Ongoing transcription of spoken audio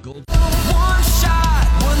Welcome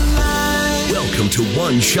to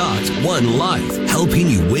One Shot, One Life, helping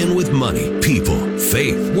you win with money, people,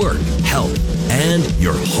 faith, work, health, and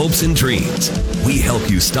your hopes and dreams. We help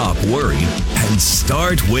you stop worrying and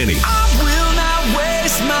start winning. I will not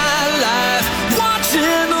waste my life watching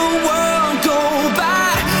the world go by.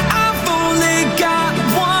 I've only got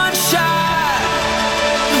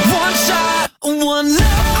one life.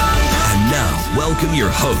 And now, welcome your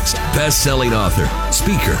host, best-selling author,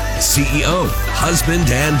 speaker, CEO, husband,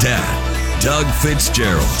 and dad, Doug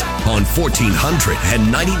Fitzgerald, on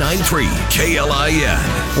 1499.3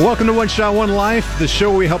 KLIN. Welcome to One Shot, One Life, the show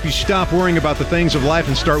where we help you stop worrying about the things of life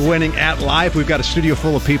and start winning at life. We've got a studio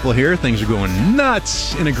full of people here. Things are going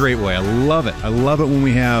nuts in a great way. I love it. I love it when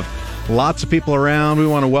we have lots of people around. We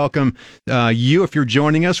want to welcome you if you're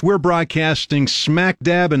joining us. We're broadcasting smack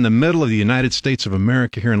dab in the middle of the United States of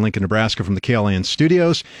America here in Lincoln, Nebraska from the KLIN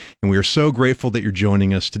studios, and we are so grateful that you're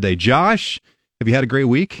joining us today. Josh, have you had a great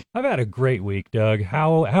week? I've had a great week, Doug.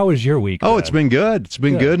 How was your week? Oh, it's been good. It's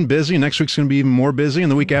been good and busy. Next week's going to be even more busy,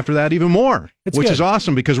 and the week after that, even more, which is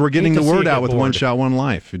awesome because we're getting the word out with One Shot, One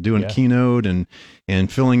Life. We're doing keynote and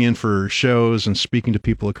filling in for shows and speaking to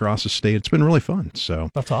people across the state. It's been really fun. So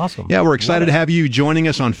that's awesome. Yeah, we're excited to have you joining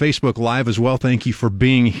us on Facebook Live as well. Thank you for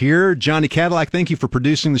being here. Johnny Cadillac, thank you for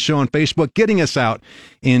producing the show on Facebook, getting us out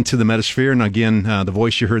into the metasphere. And again, the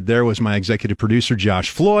voice you heard there was my executive producer, Josh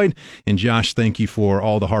Floyd. And Josh, thank you for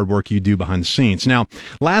all the hard work you do behind the scenes. Now,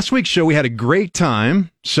 last week's show, we had a great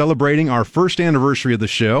time celebrating our first anniversary of the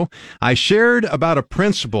show. I shared about a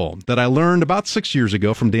principle that I learned about 6 years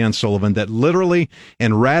ago from Dan Sullivan that literally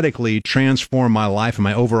and radically transformed my life and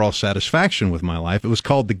my overall satisfaction with my life. It was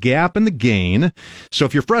called the gap and the gain. So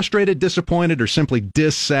if you're frustrated, disappointed, or simply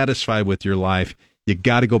dissatisfied with your life, you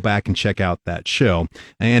got to go back and check out that show.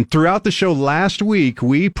 And throughout the show last week,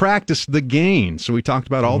 we practiced the gain. So we talked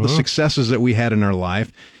about all the successes that we had in our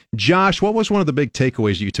life. Josh, what was one of the big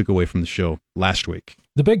takeaways that you took away from the show last week?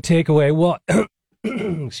 The big takeaway, well,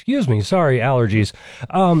 excuse me, sorry, allergies.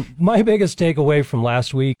 My biggest takeaway from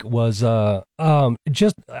last week was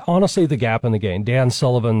just honestly the gap in the gain. Dan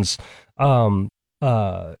Sullivan's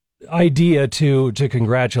idea to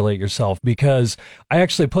congratulate yourself, because I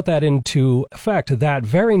actually put that into effect that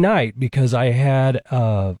very night because I had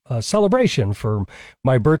a celebration for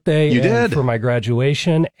my birthday for my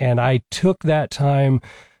graduation, and I took that time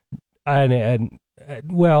and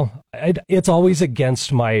it's always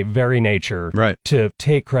against my very nature to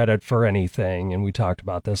take credit for anything. And we talked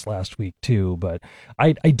about this last week too, but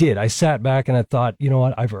I sat back and I thought, you know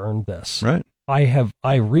what? I've earned this. Right.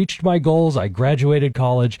 I reached my goals. I graduated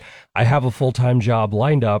college. I have a full-time job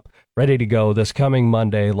lined up, ready to go this coming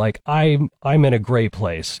Monday. Like I'm in a great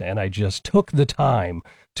place, and I just took the time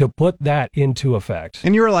to put that into effect.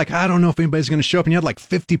 And you were like, I don't know if anybody's going to show up, and you had like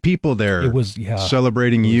 50 people there. It was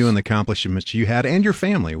celebrating you and the accomplishments you had and your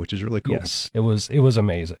family, which is really cool. Yes, it was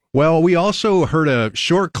amazing. Well, we also heard a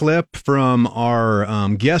short clip from our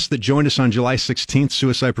guest that joined us on July 16th,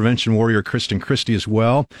 suicide prevention warrior Kristen Christie as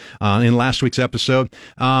well, in last week's episode.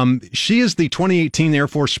 She is the 2018 Air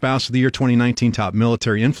Force Spouse of the Year, 2019 Top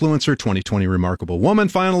Military Influencer, 2020 Remarkable Woman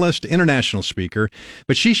finalist, international speaker.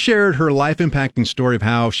 But she shared her life-impacting story of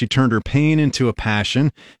how she turned her pain into a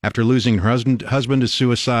passion after losing her husband to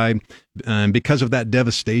suicide. And because of that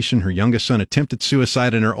devastation, her youngest son attempted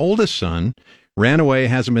suicide, and her oldest son ran away,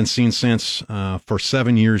 hasn't been seen since for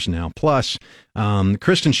 7 years now. Plus,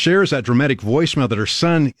 Kristen shares that dramatic voicemail that her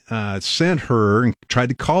son sent her and tried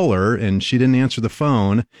to call her, and she didn't answer the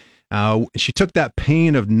phone. She took that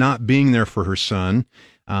pain of not being there for her son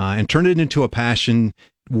and turned it into a passion,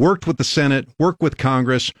 worked with the Senate, worked with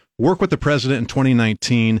Congress, worked with the president in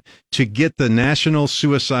 2019 to get the National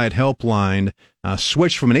Suicide Helpline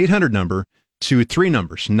switched from an 800 number to 3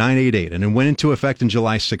 numbers, 988, and it went into effect on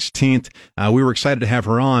July 16th. We were excited to have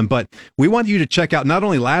her on, but we want you to check out not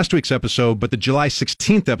only last week's episode, but the July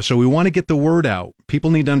 16th episode. We want to get the word out.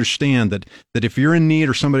 People need to understand that if you're in need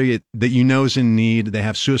or somebody that you know is in need, they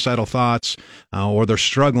have suicidal thoughts or they're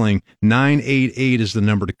struggling, 988 is the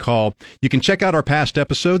number to call. You can check out our past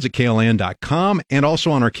episodes at KLIN.com and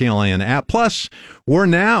also on our KLIN app. Plus, we're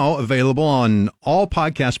now available on all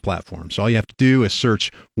podcast platforms. All you have to do is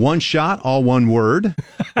search One Shot, all one word,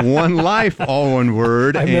 One Life, all one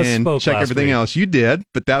word, and check everything else. You did,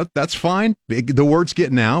 but that's fine. The word's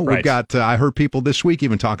getting out. Right. We've got, I heard people this week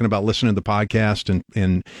even talking about listening to the podcast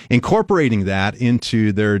and incorporating that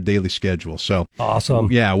into their daily schedule. So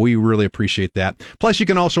awesome. Yeah, we really appreciate that. Plus, you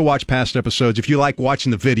can also watch past episodes. If you like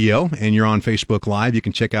watching the video and you're on Facebook Live, you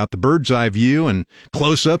can check out the bird's eye view and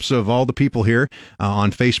close-ups of all the people here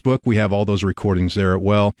on Facebook. We have all those recordings there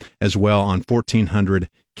as well on 1400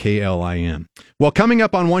 KLIN. Well, coming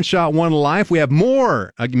up on One Shot, One Life, we have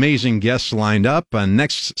more amazing guests lined up.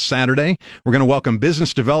 Next Saturday, we're going to welcome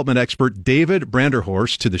business development expert David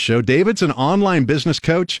Branderhorst to the show. David's an online business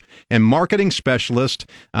coach and marketing specialist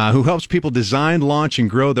who helps people design, launch, and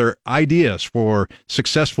grow their ideas for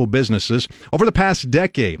successful businesses. Over the past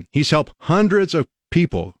decade, he's helped hundreds of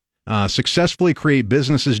people successfully create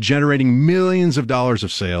businesses generating millions of dollars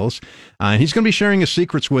of sales. And he's going to be sharing his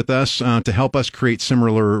secrets with us to help us create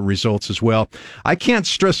similar results as well. I can't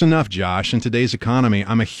stress enough, Josh, in today's economy,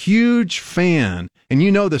 I'm a huge fan, and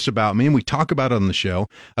you know this about me, and we talk about it on the show,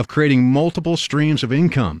 of creating multiple streams of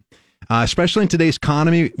income. Especially in today's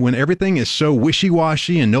economy when everything is so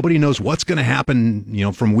wishy-washy and nobody knows what's going to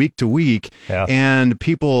happen, from week to week. Yeah. And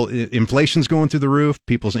inflation's going through the roof.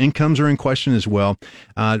 People's incomes are in question as well.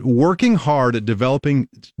 Working hard at developing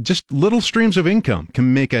just little streams of income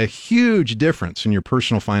can make a huge difference in your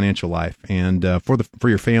personal financial life and for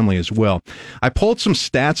your family as well. I pulled some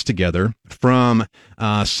stats together from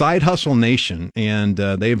Side Hustle Nation, and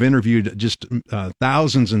they've interviewed just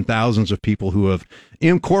thousands and thousands of people who have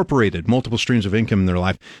incorporated multiple streams of income in their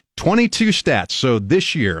life. 22 stats. So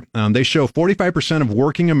this year, they show 45% of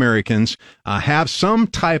working Americans have some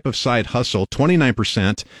type of side hustle.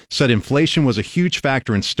 29% said inflation was a huge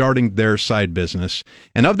factor in starting their side business.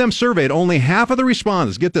 And of them surveyed, only half of the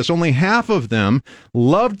respondents, get this, only half of them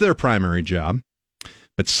loved their primary job,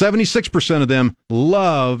 but 76% of them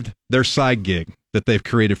loved their side gig that they've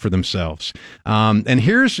created for themselves. And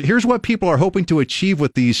here's what people are hoping to achieve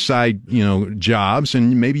with these side, jobs.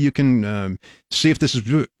 And maybe you can see if this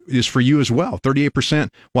is for you as well. 38%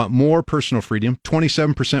 want more personal freedom.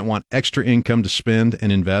 27% want extra income to spend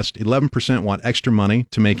and invest. 11% want extra money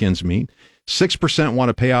to make ends meet. 6% want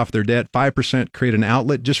to pay off their debt. 5% create an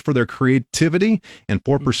outlet just for their creativity. And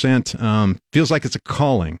 4% feels like it's a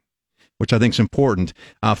calling, which I think is important.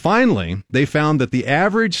 Finally, they found that the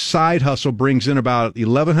average side hustle brings in about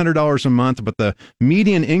 $1,100 a month, but the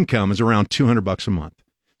median income is around $200 a month.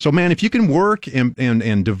 So, man, if you can work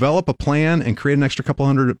and develop a plan and create an extra couple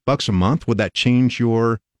 $100 a month, would that change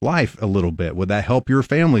your life a little bit? Would that help your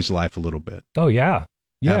family's life a little bit? Oh, yeah.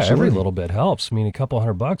 Yeah, absolutely. Every little bit helps. I mean, a couple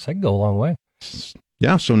 $100, that can go a long way.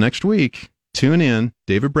 Yeah, so next week, tune in.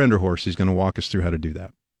 David Branderhorst is going to walk us through how to do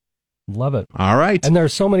that. Love it. All right. And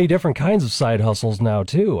there's so many different kinds of side hustles now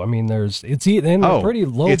too. I mean, it's pretty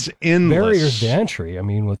low barriers to entry. I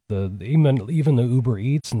mean, with even the Uber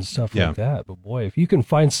Eats and stuff like that. But boy, if you can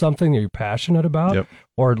find something that you're passionate about,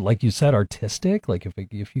 or like you said, artistic, like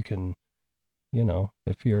if you can,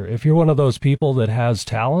 if you're one of those people that has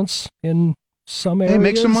talents in some areas,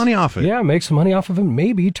 make some money off it. Yeah, make some money off of it.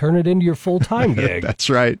 Maybe turn it into your full-time gig. That's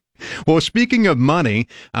right. Well, speaking of money,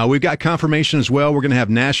 we've got confirmation as well. We're going to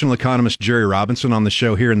have national economist Jerry Robinson on the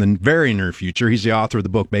show here in the very near future. He's the author of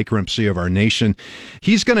the book, Bankruptcy of Our Nation.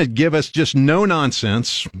 He's going to give us just no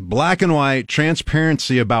nonsense, black and white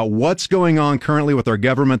transparency about what's going on currently with our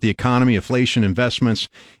government, the economy, inflation, investments,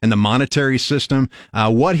 and the monetary system.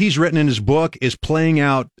 What he's written in his book is playing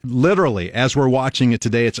out literally as we're watching it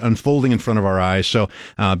today. It's unfolding in front of our eyes. So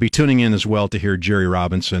be tuning in as well to hear Jerry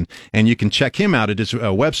Robinson. And you can check him out at his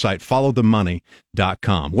website,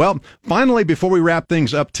 followthemoney.com. Well, finally, before we wrap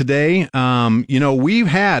things up today, we've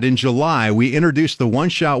had in July, we introduced the One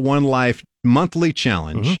Shot, One Life monthly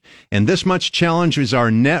challenge. Mm-hmm. And this much challenge is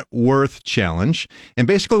our net worth challenge. And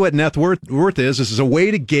basically what net worth is a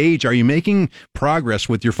way to gauge, are you making progress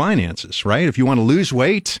with your finances, right? If you want to lose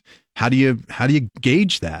weight, how do you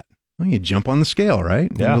gauge that? Well, you jump on the scale,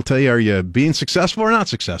 right? Yeah. It'll tell you, are you being successful or not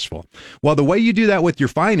successful? Well, the way you do that with your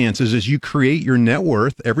finances is you create your net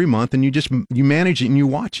worth every month and you manage it and you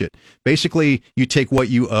watch it. Basically, you take what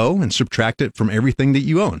you owe and subtract it from everything that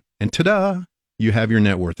you own. And ta-da! You have your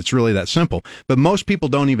net worth. It's really that simple. But most people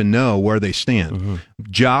don't even know where they stand. Mm-hmm.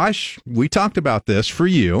 Josh, we talked about this for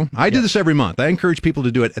you. I do this every month. I encourage people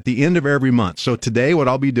to do it at the end of every month. So today, what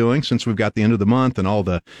I'll be doing, since we've got the end of the month and all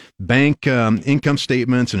the bank income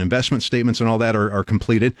statements and investment statements and all that are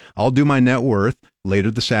completed, I'll do my net worth later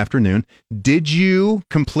this afternoon. Did you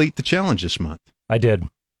complete the challenge this month? I did.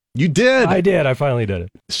 You did? I did. I finally did it.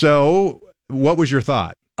 So what was your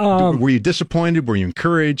thought? Were you disappointed? Were you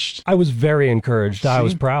encouraged? I was very encouraged. I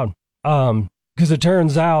was proud. Because it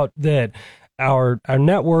turns out that our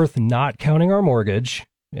net worth, not counting our mortgage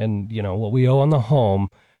and, what we owe on the home,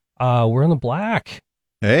 we're in the black.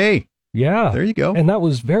 Hey. Yeah. There you go. And that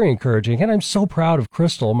was very encouraging. And I'm so proud of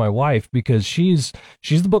Crystal, my wife, because she's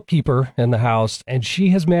the bookkeeper in the house, and she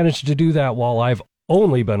has managed to do that while I've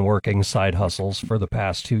only been working side hustles for the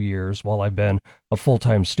past 2 years while I've been a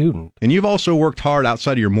full-time student. And you've also worked hard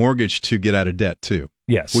outside of your mortgage to get out of debt too.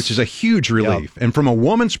 Yes. Which is a huge relief. Yep. And from a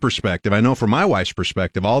woman's perspective, I know from my wife's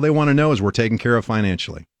perspective, all they want to know is we're taken care of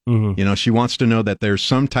financially. Mm-hmm. You know, she wants to know that there's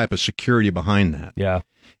some type of security behind that. Yeah.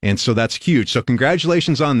 And so that's huge. So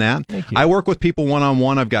congratulations on that. Thank you. I work with people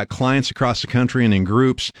one-on-one. I've got clients across the country and in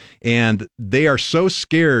groups, and they are so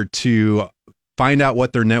scared to find out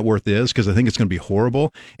what their net worth is because I think it's going to be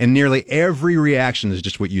horrible. And nearly every reaction is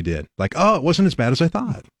just what you did. Like, oh, it wasn't as bad as I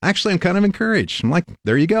thought. Actually, I'm kind of encouraged. I'm like,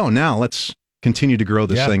 there you go. Now let's continue to grow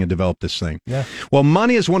this thing and develop this thing. Yeah. Well,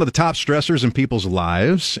 money is one of the top stressors in people's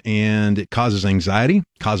lives, and it causes anxiety,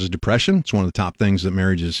 causes depression. It's one of the top things that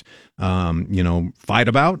marriages, fight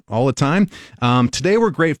about all the time. Today,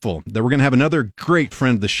 we're grateful that we're going to have another great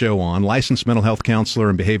friend of the show on, licensed mental health counselor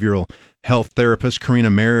and behavioral health therapist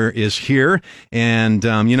Karina Mayer is here. And,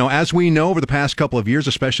 as we know over the past couple of years,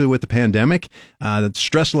 especially with the pandemic, the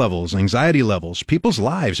stress levels, anxiety levels, people's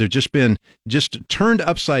lives have just been turned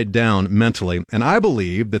upside down mentally. And I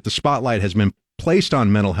believe that the spotlight has been placed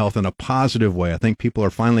on mental health in a positive way. I think people are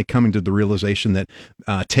finally coming to the realization that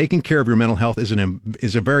taking care of your mental health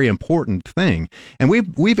is a very important thing. And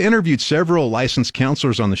we've interviewed several licensed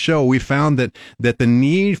counselors on the show. We found that the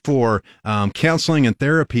need for counseling and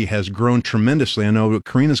therapy has grown tremendously. I know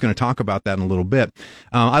Karina's going to talk about that in a little bit.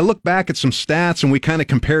 I look back at some stats, and we kind of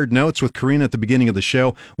compared notes with Karina at the beginning of the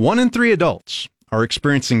show. 1 in 3 adults are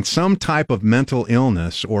experiencing some type of mental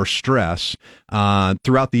illness or stress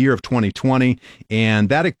throughout the year of 2020, and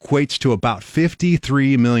that equates to about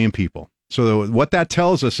 53 million people. So what that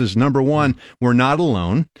tells us is, number one, we're not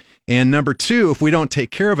alone. And number two, if we don't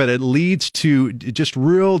take care of it, it leads to just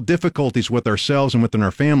real difficulties with ourselves and within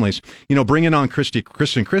our families. You know, bringing on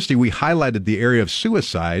Kristen Christie, we highlighted the area of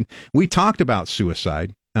suicide. We talked about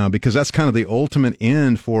suicide. Because that's kind of the ultimate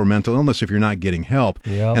end for mental illness if you're not getting help.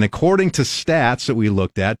 Yep. And according to stats that we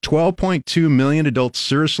looked at, 12.2 million adults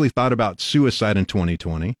seriously thought about suicide in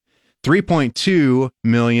 2020. 3.2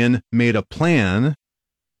 million made a plan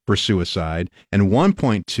for suicide, and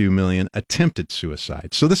 1.2 million attempted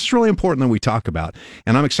suicide. So this is really important that we talk about.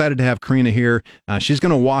 And I'm excited to have Karina here. She's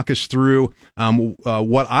going to walk us through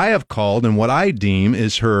what I have called and what I deem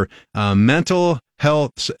is her mental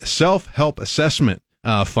health self-help assessment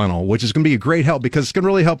funnel, which is going to be a great help because it's going to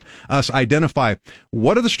really help us identify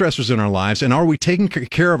what are the stressors in our lives and are we taking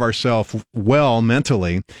care of ourselves well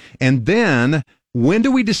mentally, and then when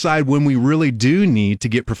do we decide when we really do need to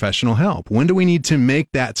get professional help? When do we need to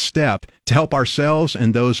make that step to help ourselves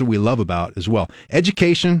and those that we love about as well?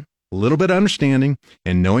 Education, a little bit of understanding,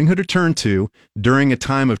 and knowing who to turn to during a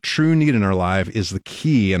time of true need in our life is the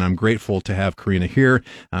key, and I'm grateful to have Karina here.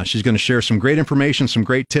 She's going to share some great information, some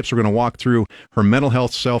great tips. We're going to walk through her mental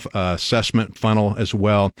health self-assessment funnel as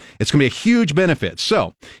well. It's going to be a huge benefit.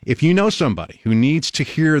 So if you know somebody who needs to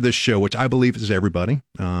hear this show, which I believe is everybody,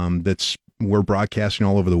 we're broadcasting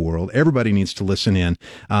all over the world. Everybody needs to listen in.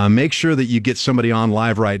 Make sure that you get somebody on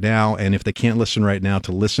live right now, and if they can't listen right now,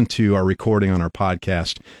 to listen to our recording on our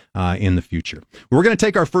podcast in the future. We're going to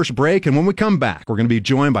take our first break, and when we come back, we're going to be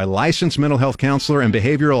joined by licensed mental health counselor and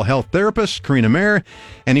behavioral health therapist Karina Mayer.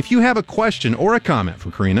 And if you have a question or a comment for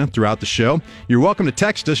Karina throughout the show, you're welcome to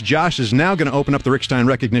text us. Josh is now going to open up the Rick Stein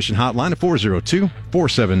Recognition Hotline at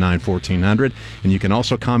 402-479-1400, and you can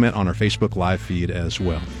also comment on our Facebook Live feed as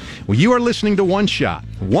well. Well, you are listening to One Shot,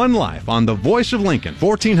 One Life on the Voice of Lincoln,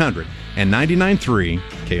 1400 and 99.3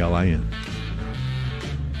 KLIN.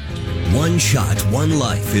 One Shot, One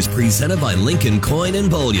Life is presented by Lincoln Coin and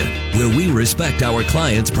Bullion, where we respect our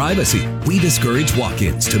clients' privacy. We discourage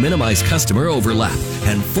walk-ins to minimize customer overlap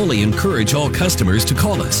and fully encourage all customers to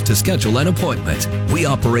call us to schedule an appointment. We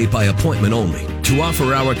operate by appointment only to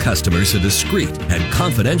offer our customers a discreet and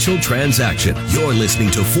confidential transaction. You're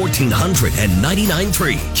listening to 1400 and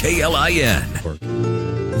 99.3 KLIN.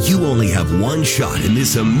 You only have one shot in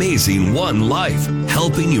this amazing one life,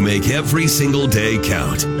 helping you make every single day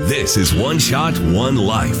count. This is One Shot, One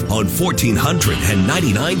Life on 1400 and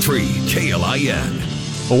 99.3 KLIN.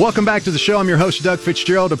 Well, welcome back to the show. I'm your host, Doug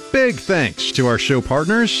Fitzgerald. A big thanks to our show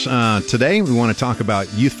partners. Today, we want to talk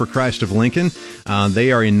about Youth for Christ of Lincoln.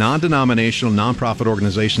 They are a non-denominational, nonprofit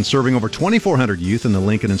organization serving over 2,400 youth in the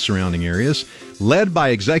Lincoln and surrounding areas, led by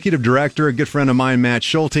Executive Director, a good friend of mine, Matt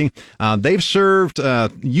Schulte. They've served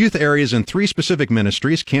youth areas in 3 specific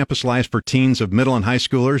ministries: Campus Life for teens of middle and high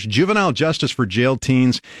schoolers, Juvenile Justice for jailed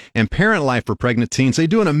teens, and Parent Life for pregnant teens. They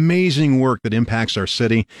do an amazing work that impacts our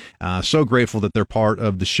city. So grateful that they're part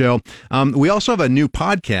of the show. We also have a new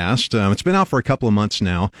podcast. It's been out for a couple of months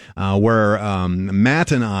now, where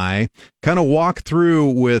Matt and I kind of walk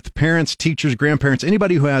through with parents, teachers, grandparents,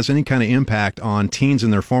 anybody who has any kind of impact on teens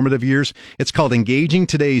in their formative years. It's called called Engaging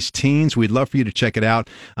Today's Teens. We'd love for you to check it out.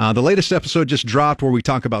 The latest episode just dropped where we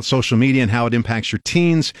talk about social media and how it impacts your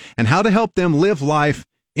teens and how to help them live life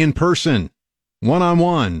in person,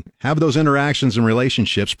 one-on-one, have those interactions and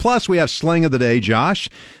relationships. Plus, we have Slang of the Day, Josh.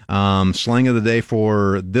 Slang of the Day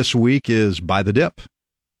for this week is buy the dip.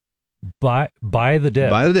 Buy the dip.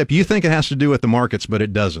 Buy the dip. You think it has to do with the markets, but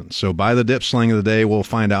it doesn't. So buy the dip, Slang of the Day. We'll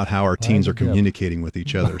find out how our teens are communicating with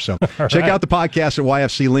each other. So check out the podcast at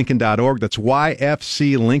yfclincoln.org. That's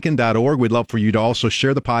yfclincoln.org. We'd love for you to also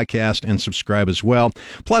share the podcast and subscribe as well.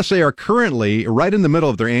 Plus, they are currently right in the middle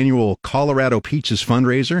of their annual Colorado Peaches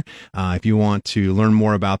fundraiser. If you want to learn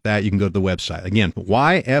more about that, you can go to the website. Again,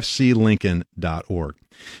 yfclincoln.org.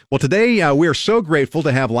 Well, today we are so grateful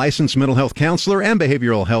to have licensed mental health counselor and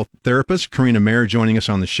behavioral health therapist Karina Mayer joining us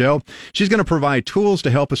on the show. She's going to provide tools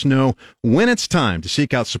to help us know when it's time to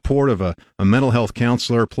seek out support of a mental health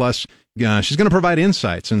counselor. Plus, she's going to provide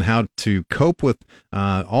insights on how to cope with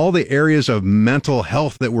all the areas of mental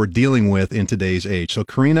health that we're dealing with in today's age. So,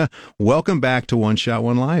 Karina, welcome back to One Shot,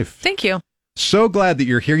 One Life. Thank you. So glad that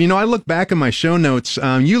you're here. You know, I look back in my show notes.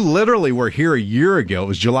 You literally were here a year ago. It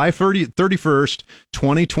was July 31st,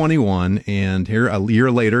 2021. And here a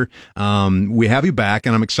year later, we have you back,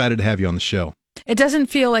 and I'm excited to have you on the show. It doesn't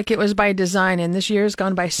feel like it was by design, and this year's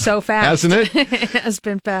gone by so fast. Hasn't it? It has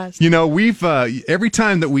been fast. You know, we've, every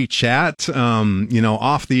time that we chat, you know,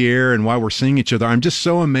 off the air and while we're seeing each other, I'm just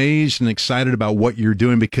so amazed and excited about what you're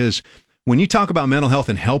doing, because when you talk about mental health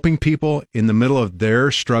and helping people in the middle of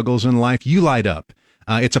their struggles in life, you light up.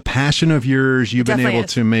 It's a passion of yours. You've been able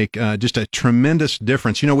to make just a tremendous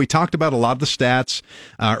difference. You know, we talked about a lot of the stats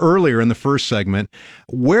earlier in the first segment.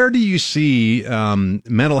 Where do you see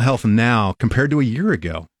mental health now compared to a year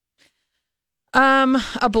ago?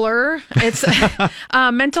 A blur. It's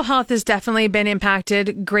mental health has definitely been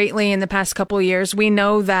impacted greatly in the past couple of years. We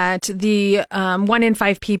know that the 1 in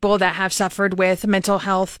 5 people that have suffered with mental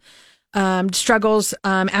health struggles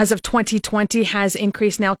as of 2020 has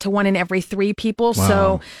increased now to 1 in every 3 people. Wow.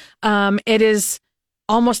 So it is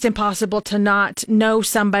almost impossible to not know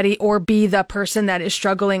somebody or be the person that is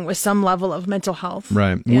struggling with some level of mental health.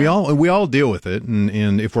 Right. Yeah. We all deal with it,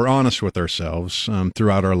 and if we're honest with ourselves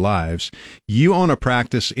throughout our lives. You own a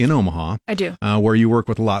practice in Omaha. I do. Where you work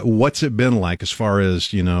with a lot. What's it been like as far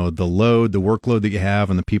as, you know, the workload that you have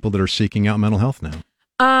and the people that are seeking out mental health now?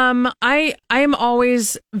 I am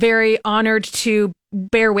always very honored to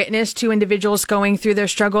bear witness to individuals going through their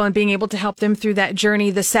struggle and being able to help them through that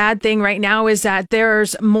journey. The sad thing right now is that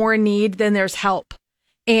there's more need than there's help.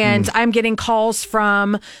 And I'm getting calls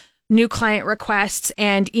from new client requests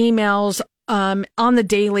and emails on the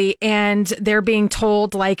daily, and they're being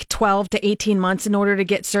told like 12 to 18 months in order to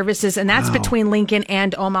get services. And that's between Lincoln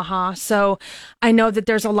and Omaha. So I know that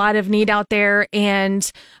there's a lot of need out there,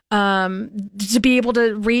 and to be able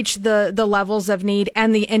to reach the levels of need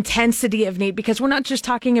and the intensity of need, because we're not just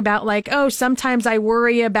talking about like, oh, sometimes I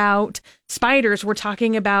worry about spiders. We're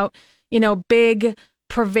talking about, you know, big,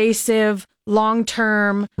 pervasive,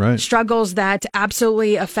 long-term struggles that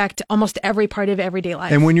absolutely affect almost every part of everyday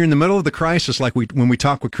life. And when you're in the middle of the crisis, like when we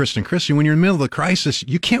talk with Kristen Christie, when you're in the middle of the crisis,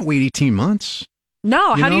 you can't wait 18 months.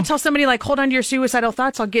 No. How do you tell somebody like, hold on to your suicidal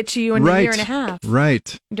thoughts, I'll get to you in a year and a half?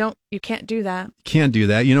 Right. You can't do that. Can't do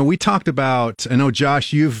that. You know, we talked about, I know,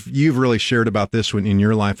 Josh, you've really shared about this one in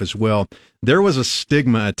your life as well. There was a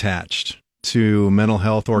stigma attached to mental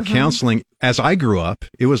health or counseling. As I grew up,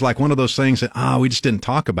 it was like one of those things that, we just didn't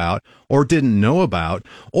talk about or didn't know about.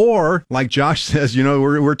 Or like Josh says, you know,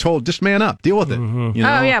 we're told, just man up, deal with it. You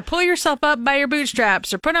know? Oh, yeah. Pull yourself up by your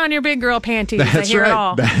bootstraps or put on your big girl panties. That's I hear right. It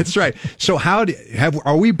all. That's right. So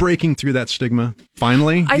are we breaking through that stigma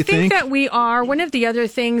finally? I think that we are. One of the other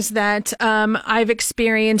things that I've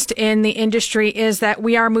experienced in the industry is that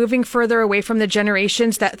we are moving further away from the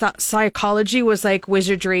generations that thought psychology was like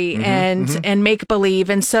wizardry and make believe.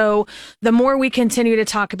 And so the more we continue to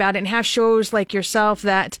talk about it and have shows like yourself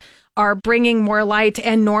that are bringing more light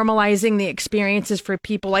and normalizing the experiences for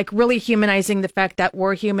people, like really humanizing the fact that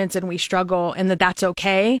we're humans and we struggle and that's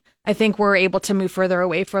okay, I think we're able to move further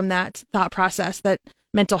away from that thought process that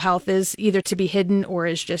mental health is either to be hidden or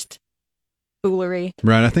is just foolery.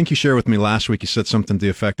 Right. I think you shared with me last week, you said something to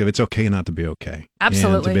the effect of, it's okay not to be okay.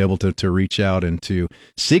 Absolutely. And to be able to reach out and to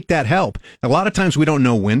seek that help. A lot of times we don't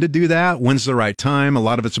know when to do that. When's the right time? A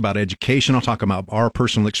lot of it's about education. I'll talk about our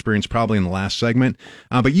personal experience probably in the last segment.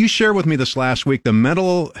 But you shared with me this last week the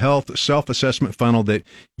mental health self-assessment funnel that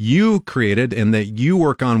you created and that you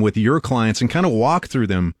work on with your clients and kind of walk through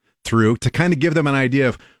to kind of give them an idea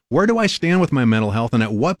of Where do I stand with my mental health, and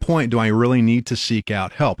at what point do I really need to seek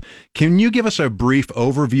out help? Can you give us a brief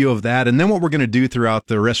overview of that? And then what we're going to do throughout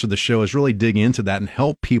the rest of the show is really dig into that and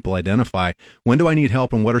help people identify when do I need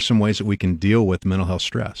help and what are some ways that we can deal with mental health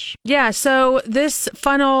stress? Yeah, so this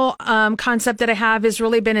funnel concept that I have has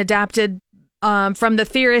really been adapted from the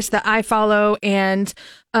theorists that I follow, and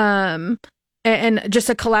just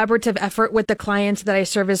a collaborative effort with the clients that I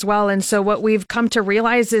serve as well. And so what we've come to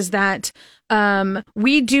realize is that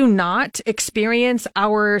we do not experience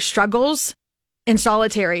our struggles in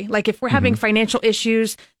solitary. Like if we're having financial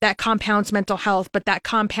issues, that compounds mental health, but that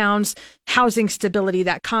compounds housing stability,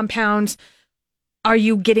 that compounds, are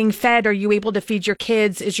you getting fed? Are you able to feed your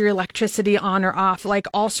kids? Is your electricity on or off? Like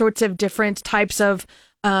all sorts of different types of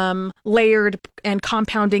layered and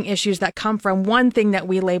compounding issues that come from one thing that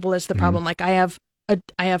we label as the problem. Like I have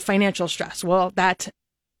financial stress. Well, that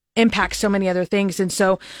impacts so many other things. And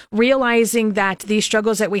so realizing that these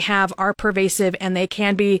struggles that we have are pervasive and they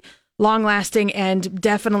can be long lasting and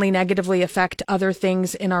definitely negatively affect other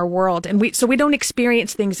things in our world. And we don't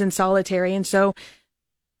experience things in solitary. And so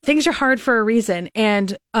things are hard for a reason,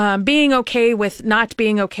 and being okay with not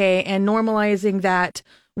being okay and normalizing that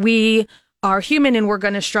we are human and we're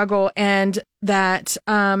going to struggle, and that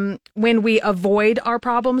when we avoid our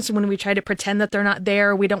problems, when we try to pretend that they're not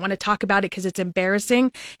there, we don't want to talk about it because it's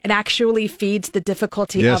embarrassing, it actually feeds the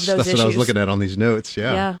difficulty of those issues. Yes, that's what I was looking at on these notes.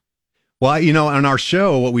 Yeah. Well, on our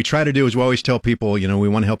show, what we try to do is we always tell people, we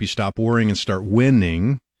want to help you stop worrying and start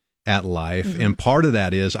winning at life. And part of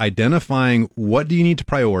that is identifying what do you need to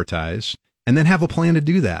prioritize, and then have a plan to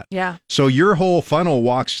do that. Yeah. So your whole funnel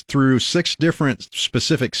walks through 6 different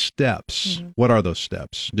specific steps. What are those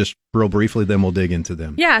steps? Just real briefly, then we'll dig into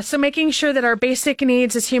them. Yeah. So making sure that our basic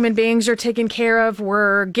needs as human beings are taken care of.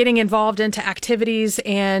 We're getting involved into activities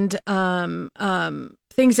and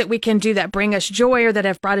things that we can do that bring us joy or that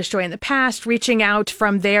have brought us joy in the past, reaching out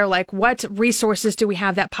from there, like what resources do we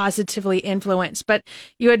have that positively influence? But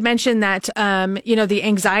you had mentioned that, the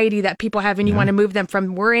anxiety that people have, and you want to move them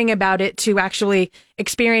from worrying about it to actually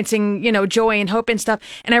experiencing, joy and hope and stuff.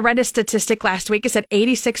 And I read a statistic last week. It said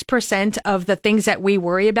 86% of the things that we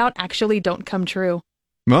worry about actually don't come true.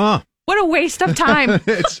 What a waste of time.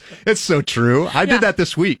 It's so true. I did that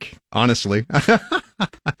this week, honestly.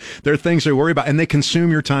 There are things I worry about, and they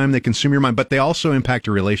consume your time, they consume your mind, but they also impact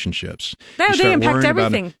your relationships. No, they impact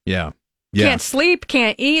everything. Yeah. Can't sleep,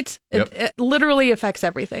 can't eat. It literally affects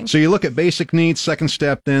everything. So you look at basic needs, second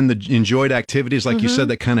step, then the enjoyed activities, like you said,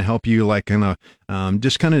 that kind of help you, like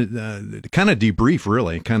just kind of debrief,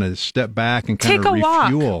 really, kind of step back and kind of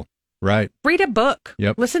refuel. Walk. Right. Read a book.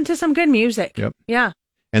 Yep. Listen to some good music. Yep. Yeah.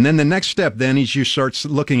 And then the next step then is you start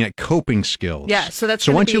looking at coping skills. Yeah, so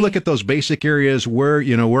once you look at those basic areas, where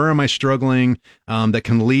am I struggling, that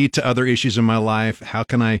can lead to other issues in my life? How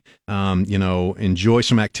can I, enjoy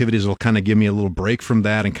some activities that will kind of give me a little break from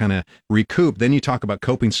that and kind of recoup? Then you talk about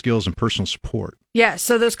coping skills and personal support. Yeah,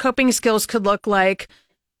 so those coping skills could look like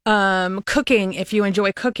cooking, if you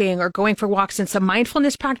enjoy cooking, or going for walks, and some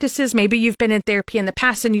mindfulness practices. Maybe you've been in therapy in the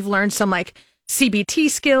past and you've learned some like CBT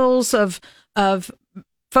skills of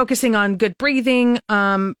focusing on good breathing.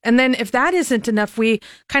 And then if that isn't enough, we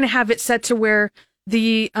kind of have it set to where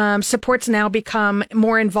the supports now become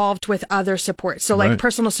more involved with other supports. So like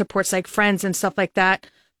personal supports, like friends and stuff like that,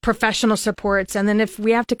 professional supports. And then if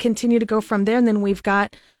we have to continue to go from there, then we've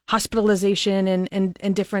got hospitalization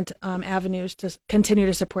and different avenues to continue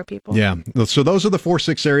to support people. Yeah. So those are the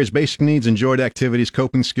 4-6 areas: basic needs, enjoyed activities,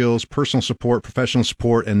 coping skills, personal support, professional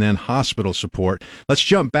support, and then hospital support. Let's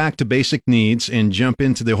jump back to basic needs and jump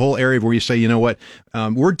into the whole area where you say,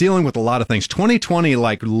 we're dealing with a lot of things. 2020,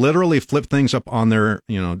 like literally flipped things up on their,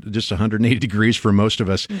 just 180 degrees for most of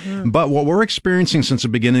us. But what we're experiencing since the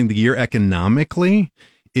beginning of the year economically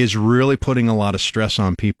is really putting a lot of stress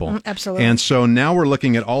on people. Absolutely. And so now we're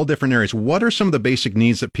looking at all different areas. What are some of the basic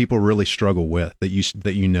needs that people really struggle with that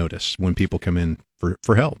you notice when people come in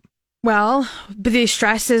for help? Well, the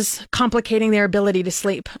stress is complicating their ability to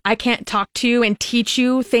sleep. I can't talk to you and teach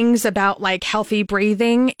you things about like healthy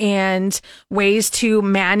breathing and ways to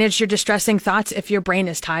manage your distressing thoughts if your brain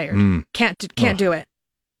is tired. Can't do it.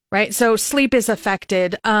 Right. So sleep is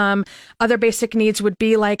affected. Other basic needs would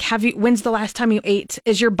be like, when's the last time you ate?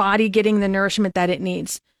 Is your body getting the nourishment that it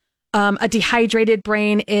needs? A dehydrated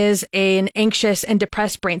brain is an anxious and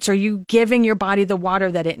depressed brain. So are you giving your body the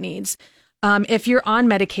water that it needs? If you're on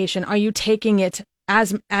medication, are you taking it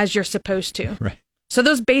as you're supposed to? Right. So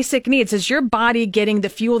those basic needs, is your body getting the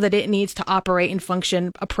fuel that it needs to operate and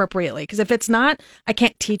function appropriately? Because if it's not, I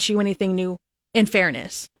can't teach you anything new, in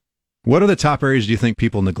fairness. What are the top areas do you think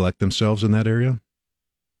people neglect themselves in that area?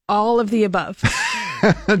 All of the above.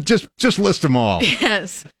 just list them all.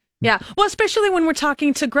 Yes. Yeah. Well, especially when we're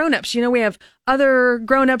talking to grownups. We have other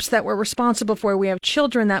grownups that we're responsible for. We have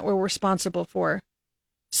children that we're responsible for.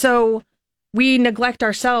 So we neglect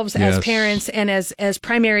ourselves as parents and as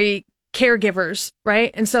primary caregivers,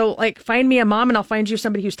 right? And so, like, find me a mom and I'll find you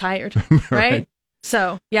somebody who's tired, right?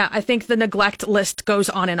 So, yeah, I think the neglect list goes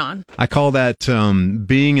on and on. I call that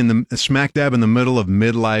being in the smack dab in the middle of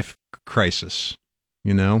midlife crisis,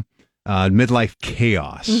 midlife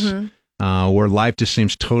chaos. Mm-hmm. Where life just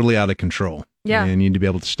seems totally out of control. Yeah. And you need to be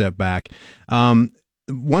able to step back.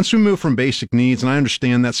 Once we move from basic needs, and I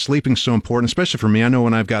understand that sleeping's so important, especially for me. I know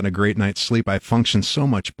when I've gotten a great night's sleep, I function so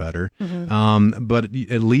much better. Mm-hmm. But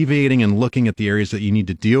alleviating and looking at the areas that you need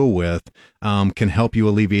to deal with can help you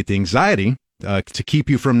alleviate the anxiety to keep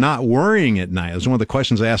you from not worrying at night. That's one of the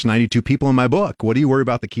questions I asked 92 people in my book. What do you worry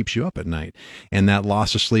about that keeps you up at night? And that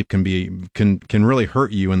loss of sleep can really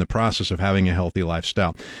hurt you in the process of having a healthy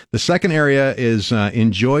lifestyle. The second area is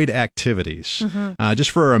enjoyed activities. Mm-hmm.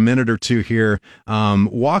 Just for a minute or two here,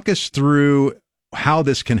 walk us through how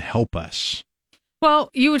this can help us.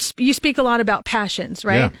 Well, you speak a lot about passions,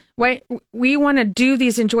 right? Yeah. Right. We want to do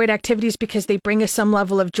these enjoyed activities because they bring us some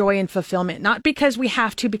level of joy and fulfillment, not because we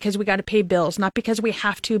have to, because we got to pay bills, not because we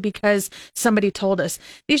have to, because somebody told us.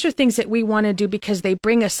 These are things that we want to do because they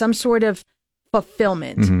bring us some sort of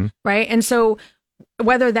fulfillment, mm-hmm. right? And so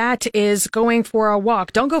whether that is going for a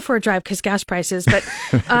walk, don't go for a drive because gas prices, but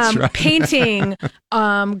right. Painting,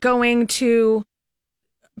 going to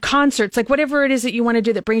concerts, like whatever it is that you want to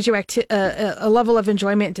do that brings you a level of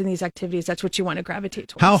enjoyment in these activities, that's what you want to gravitate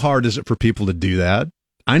towards. How hard is it for people to do that?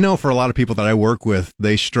 I know for a lot of people that I work with,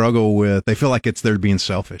 they feel like they're being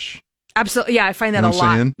selfish. Absolutely. Yeah, I find that a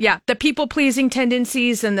lot. Saying? Yeah, the people-pleasing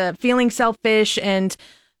tendencies and the feeling selfish and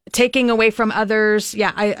taking away from others.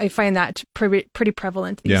 Yeah, I find that pretty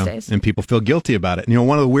prevalent these days. And people feel guilty about it.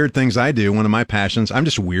 One of the weird things I do, one of my passions, I'm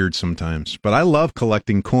just weird sometimes, but I love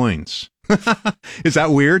collecting coins. Is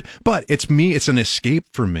that weird? But it's me. It's an escape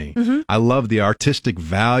for me. Mm-hmm. I love the artistic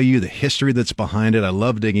value, the history that's behind it. I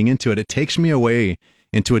love digging into it. It takes me away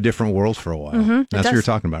into a different world for a while. Mm-hmm. That's what you're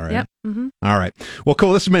talking about, right? Yep. Mm-hmm. All right. Well,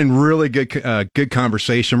 cool. This has been really good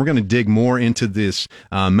conversation. We're going to dig more into this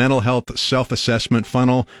mental health self-assessment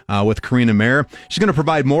funnel with Karina Mayer. She's going to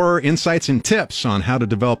provide more insights and tips on how to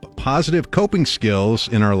develop positive coping skills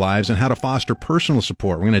in our lives and how to foster personal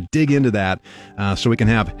support. We're going to dig into that so we can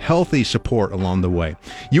have healthy support along the way.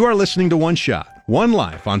 You are listening to One Shot, One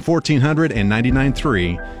Life on 1400 and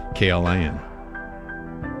 99.3 KLIN.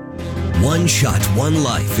 One Shot, One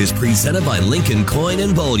Life is presented by Lincoln Coin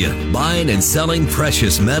and Bullion, buying and selling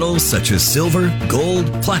precious metals such as silver, gold,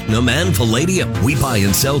 platinum, and palladium. We buy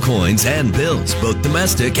and sell coins and bills, both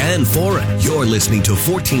domestic and foreign. You're listening to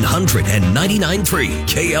 1400 and 99.3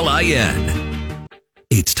 KLIN.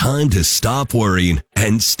 It's time to stop worrying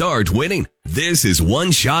and start winning. This is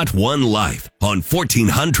One Shot, One Life on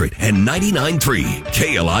 1400 and 99.3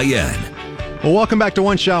 KLIN. Well, welcome back to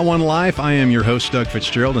One Shot, One Life. I am your host, Doug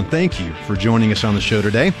Fitzgerald, and thank you for joining us on the show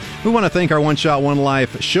today. We want to thank our One Shot, One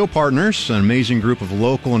Life show partners, an amazing group of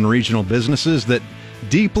local and regional businesses that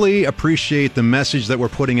deeply appreciate the message that we're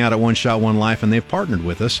putting out at One Shot, One Life, and they've partnered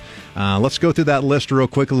with us. Let's go through that list real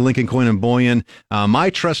quickly. Lincoln Coin and Bullion,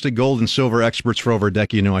 my trusted gold and silver experts for over a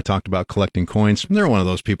decade. I talked about collecting coins. They're one of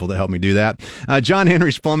those people that helped me do that. John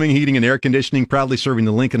Henry's Plumbing, Heating, and Air Conditioning, proudly serving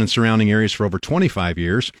the Lincoln and surrounding areas for over 25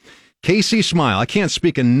 years. KC Smile. I can't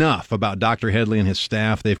speak enough about Dr. Headley and his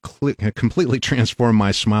staff. They've completely transformed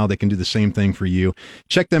my smile. They can do the same thing for you.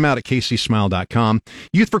 Check them out at kcsmile.com.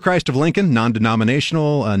 Youth for Christ of Lincoln,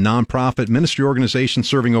 non-denominational, nonprofit ministry organization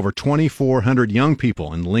serving over 2,400 young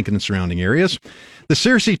people in the Lincoln and surrounding areas. The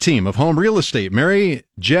Searcy team of Home Real Estate, Mary,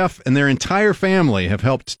 Jeff, and their entire family have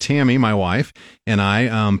helped Tammy, my wife, and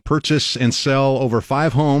I purchase and sell over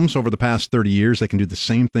 5 homes over the past 30 years. They can do the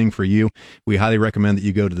same thing for you. We highly recommend that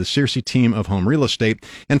you go to the Searcy team of Home Real Estate.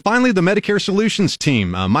 And finally, the Medicare Solutions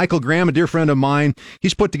team. Michael Graham, a dear friend of mine,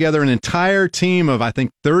 he's put together an entire team of, I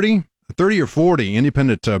think, 30 or 40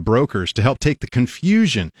 independent brokers to help take the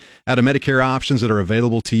confusion out of Medicare options that are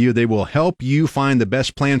available to you. They will help you find the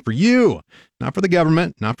best plan for you, not for the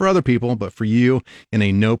government, not for other people, but for you in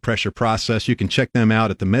a no-pressure process. You can check them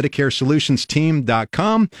out at the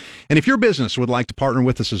MedicareSolutionsTeam.com. And if your business would like to partner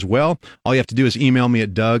with us as well, all you have to do is email me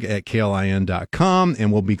at doug@klin.com,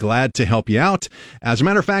 and we'll be glad to help you out. As a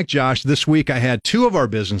matter of fact, Josh, this week I had 2 of our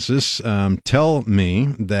businesses tell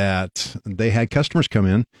me that they had customers come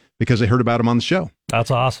in because they heard about them on the show. That's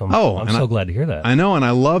awesome. Oh, I'm so glad to hear that. I know, and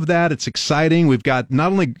I love that. It's exciting. We've got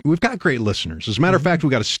great listeners. As a matter of fact,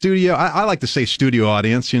 we've got a studio. I like to say studio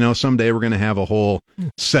audience. Someday we're going to have a whole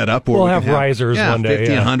setup. Where we'll have risers one day.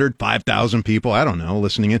 50, 100, 5,000 people. I don't know,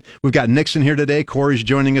 listening in. We've got Nixon here today. Corey's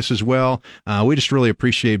joining us as well. We just really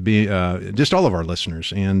appreciate just all of our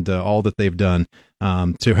listeners and all that they've done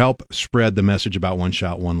to help spread the message about One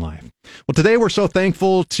Shot, One Life. Well, today we're so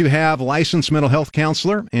thankful to have licensed mental health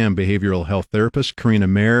counselor and behavioral health therapist Karina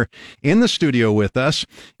Mayer in the studio with us.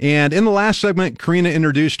 And in the last segment, Karina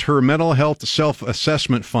introduced her mental health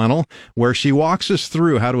self-assessment funnel, where she walks us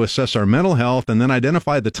through how to assess our mental health and then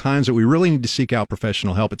identify the times that we really need to seek out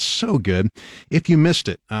professional help. It's so good. If you missed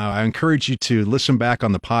it, I encourage you to listen back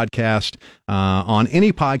on the podcast on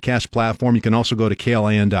any podcast platform. You can also go to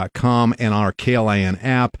KLIN.com and our KLIN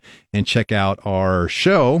app and check out our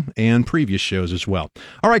show and previous shows as well.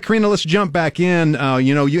 All right, Karina, let's jump back in.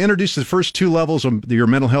 You introduced the first two levels of your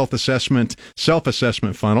mental health assessment,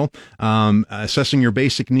 self-assessment funnel, assessing your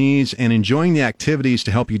basic needs and enjoying the activities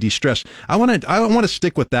to help you de-stress. I want to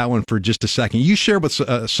stick with that one for just a second. You shared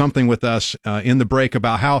something with us in the break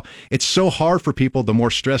about how it's so hard for people, the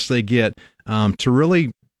more stress they get, to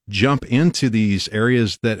really jump into these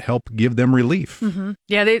areas that help give them relief. Mm-hmm.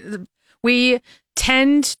 Yeah, we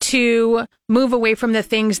tend to move away from the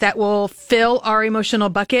things that will fill our emotional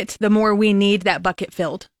bucket the more we need that bucket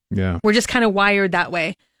filled. Yeah. We're just kind of wired that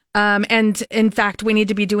way. And in fact, we need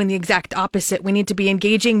to be doing the exact opposite. We need to be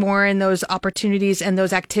engaging more in those opportunities and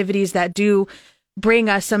those activities that do bring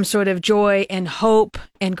us some sort of joy and hope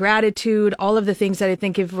and gratitude, all of the things that I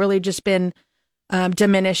think have really just been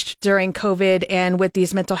diminished during COVID and with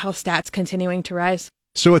these mental health stats continuing to rise.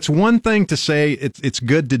 So it's one thing to say it's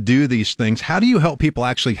good to do these things. How do you help people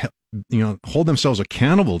actually, hold themselves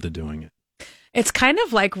accountable to doing it? It's kind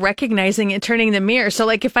of like recognizing and turning the mirror. So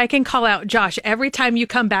like if I can call out Josh, every time you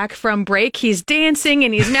come back from break, he's dancing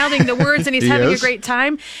and he's mouthing the words and he's having a great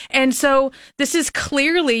time. And so this is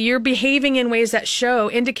clearly you're behaving in ways that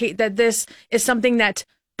indicate that this is something that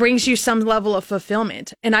brings you some level of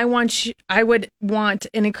fulfillment. And I would want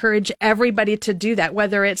and encourage everybody to do that,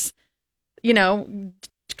 whether it's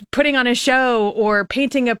putting on a show or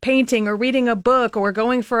painting a painting or reading a book or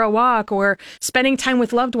going for a walk or spending time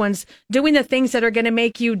with loved ones, doing the things that are going to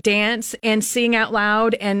make you dance and sing out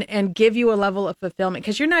loud and give you a level of fulfillment.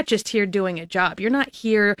 Because you're not just here doing a job. You're not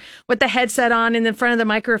here with the headset on and in front of the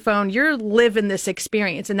microphone. You're living this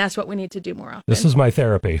experience, and that's what we need to do more often. This is my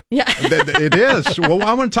therapy. Yeah. It is. Well,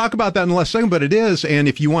 I want to talk about that in the last second, but it is. And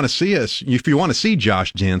if you want to see us, if you want to see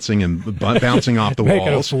Josh dancing and bouncing off the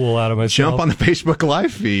making walls, a fool out of myself, jump on the Facebook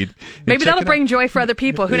Live feed. Maybe that'll bring joy for other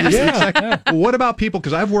people. Who knows? Yeah. What about people?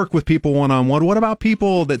 Because I've worked with people one-on-one. What about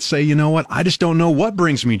people that say, you know what? I just don't know what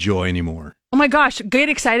brings me joy anymore. Oh my gosh. Get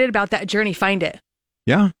excited about that journey. Find it.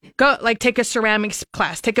 Yeah. Go take a ceramics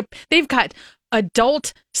class. They've got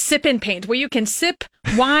adult sip and paint where you can sip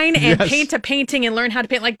wine and paint a painting and learn how to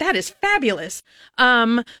paint. Like that is fabulous.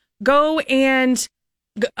 Go and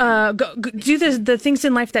go do the things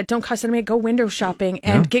in life that don't cost anything. Go window shopping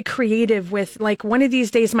and get creative with, like, one of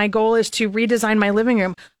these days my goal is to redesign my living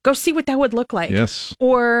room. Go see what that would look like. Yes.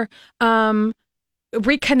 Or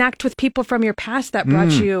reconnect with people from your past that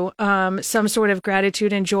brought you some sort of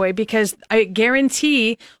gratitude and joy, because I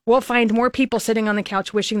guarantee we'll find more people sitting on the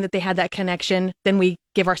couch wishing that they had that connection than we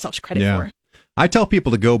give ourselves credit for. I tell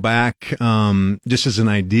people to go back, just as an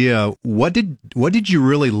idea. What did you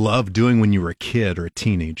really love doing when you were a kid or a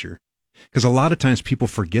teenager? Because a lot of times people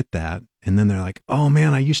forget that, and then they're like, "Oh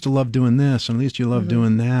man, I used to love doing this, and at least you love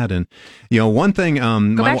doing that." And one thing.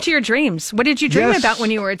 Go back to your dreams. What did you dream about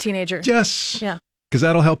when you were a teenager? Yes. Yeah. Because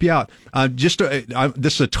that'll help you out. This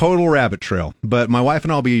is a total rabbit trail, but my wife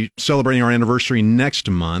and I will be celebrating our anniversary next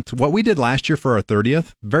month. What we did last year for our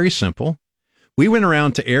 30th, very simple. We went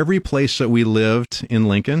around to every place that we lived in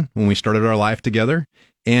Lincoln when we started our life together,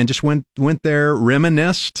 and just went there,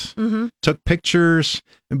 reminisced, took pictures,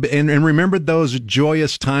 and remembered those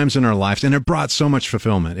joyous times in our lives. And it brought so much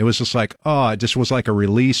fulfillment. It was just like, it just was like a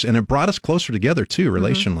release, and it brought us closer together too,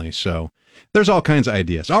 relationally. So there's all kinds of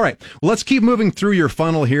ideas. All right, well, let's keep moving through your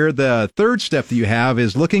funnel here. The third step that you have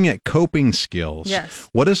is looking at coping skills. Yes.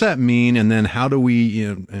 What does that mean? And then how do we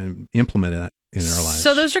implement that in our lives?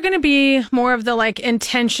 So those are going to be more of the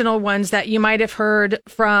intentional ones that you might have heard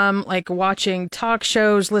from, like watching talk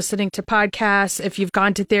shows, listening to podcasts. If you've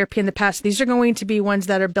gone to therapy in the past, these are going to be ones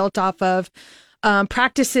that are built off of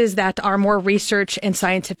practices that are more research and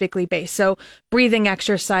scientifically based. So breathing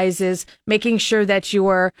exercises, making sure that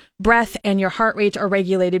your breath and your heart rate are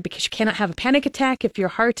regulated, because you cannot have a panic attack if your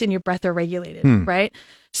heart and your breath are regulated, right?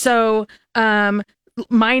 So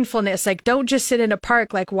mindfulness, like don't just sit in a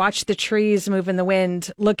park, like watch the trees move in the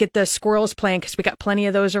wind, look at the squirrels playing, because we got plenty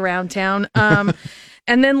of those around town.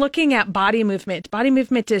 And then looking at body movement. Body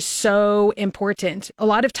movement is so important. A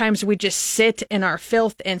lot of times we just sit in our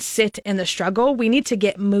filth and sit in the struggle. We need to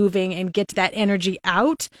get moving and get that energy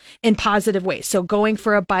out in positive ways. So going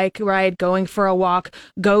for a bike ride, going for a walk,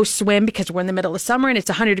 go swim, because we're in the middle of summer and it's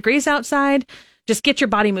 100 degrees outside. Just get your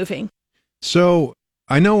body moving. So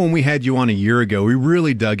I know when we had you on a year ago, we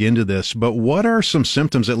really dug into this, but what are some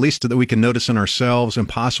symptoms, at least that we can notice in ourselves and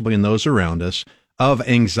possibly in those around us, of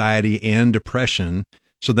anxiety and depression,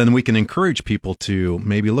 so then we can encourage people to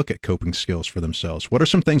maybe look at coping skills for themselves? What are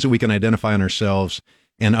some things that we can identify in ourselves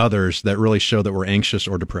and others that really show that we're anxious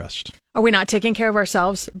or depressed? Are we not taking care of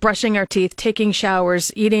ourselves, brushing our teeth, taking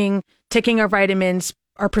showers, eating, taking our vitamins,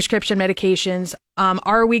 our prescription medications?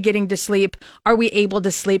 Are we getting to sleep? Are we able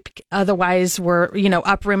to sleep? Otherwise, we're,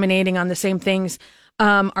 up ruminating on the same things.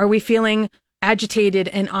 Are we feeling agitated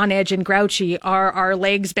and on edge and grouchy? Are our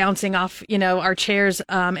legs bouncing off, our chairs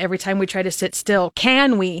every time we try to sit still?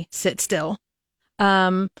 Can we sit still?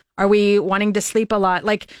 Are we wanting to sleep a lot?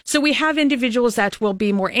 So we have individuals that will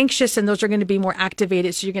be more anxious, and those are going to be more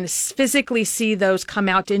activated. So you're going to physically see those come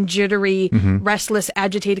out in jittery, restless,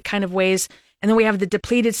 agitated kind of ways. And then we have the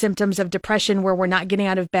depleted symptoms of depression, where we're not getting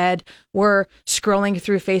out of bed. We're scrolling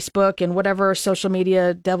through Facebook and whatever social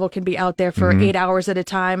media devil can be out there for 8 hours at a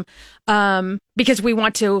time, because we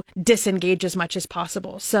want to disengage as much as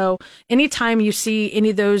possible. So anytime you see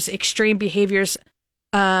any of those extreme behaviors,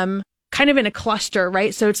 kind of in a cluster,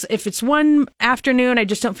 right? So if it's one afternoon, I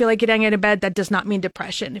just don't feel like getting out of bed, that does not mean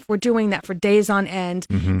depression. If we're doing that for days on end,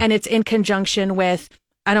 and it's in conjunction with,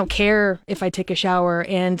 I don't care if I take a shower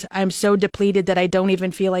and I'm so depleted that I don't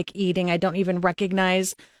even feel like eating, I don't even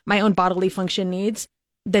recognize my own bodily function needs,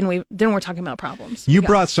 then we're talking about problems. You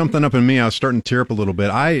brought something up in me. I was starting to tear up a little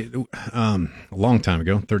bit. I, a long time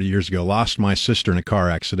ago, 30 years ago, lost my sister in a car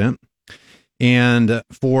accident. And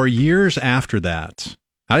for years after that,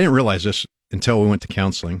 I didn't realize this until we went to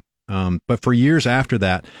counseling. But for years after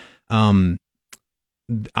that,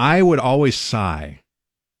 I would always sigh.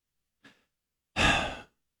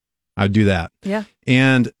 I'd do that. Yeah.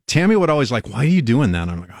 And Tammy would always like, why are you doing that?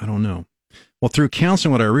 I'm like, I don't know. Well, through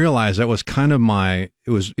counseling, what I realized, that was kind of it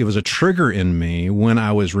was a trigger in me when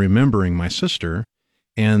I was remembering my sister,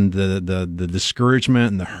 and the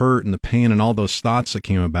discouragement and the hurt and the pain and all those thoughts that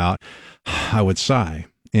came about, I would sigh.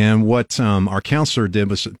 And what our counselor did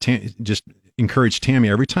was just encourage Tammy,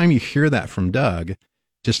 every time you hear that from Doug,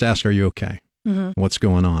 just ask, are you okay? What's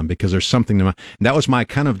going on? Because there's something to that was my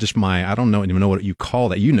kind of just I don't even know what you call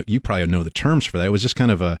that. You probably know the terms for that. It was just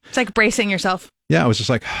kind of it's like bracing yourself. Yeah, it was just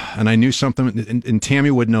like, and I knew something, and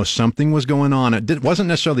Tammy would know something was going on. It wasn't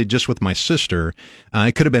necessarily just with my sister.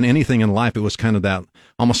 It could have been anything in life. It was kind of that,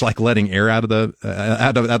 almost like letting air out of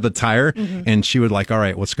the tire. And she would like, all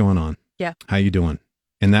right, what's going on? Yeah. How you doing?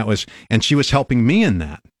 And she was helping me in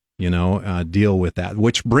that, deal with that,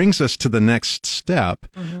 which brings us to the next step,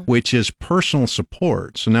 which is personal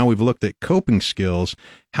support. So now we've looked at coping skills.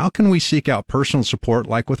 How can we seek out personal support,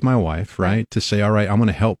 like with my wife, right? To say, all right, I'm going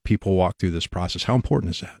to help people walk through this process. How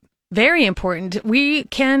important is that? Very important. We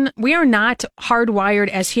are not hardwired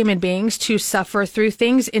as human beings to suffer through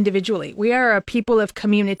things individually. We are a people of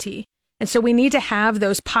community. And so we need to have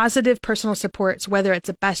those positive personal supports, whether it's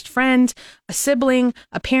a best friend, a sibling,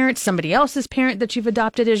 a parent, somebody else's parent that you've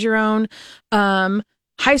adopted as your own,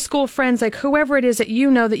 high school friends, like whoever it is that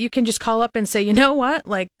that you can just call up and say, you know what,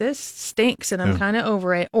 like this stinks and I'm kind of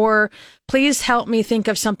over it. Or please help me think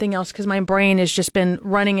of something else, because my brain has just been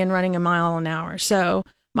running a miles an hour. So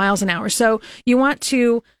you want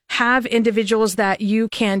to have individuals that you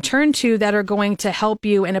can turn to that are going to help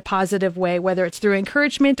you in a positive way, whether it's through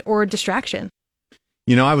encouragement or distraction.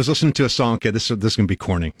 I was listening to a song. Okay, this is going to be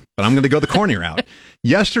corny, but I'm going to go the corny route.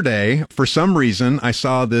 Yesterday, for some reason, I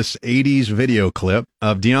saw this 80s video clip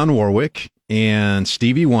of Dionne Warwick and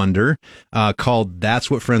Stevie Wonder called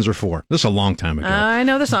 "That's What Friends Are For." This is a long time ago. I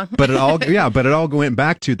know the song. but it all went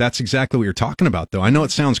back to, that's exactly what you're talking about, though. I know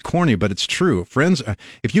it sounds corny, but it's true. Friends,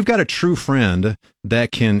 if you've got a true friend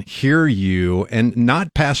that can hear you and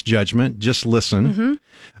not pass judgment, just listen.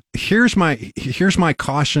 Here's my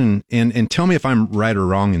caution, and tell me if I'm right or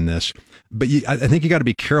wrong in this. But I think you got to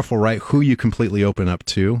be careful, right? Who you completely open up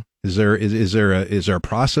to. Is there a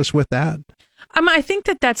process with that? I think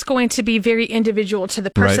that's going to be very individual to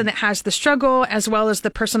the person that has the struggle, as well as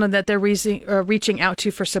the person that they're reaching out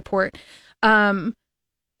to for support.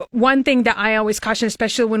 One thing that I always caution,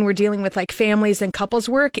 especially when we're dealing with like families and couples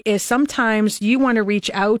work, is sometimes you want to reach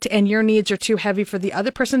out and your needs are too heavy for the other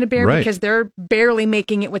person to bear because they're barely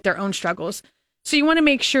making it with their own struggles. So you want to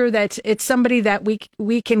make sure that it's somebody that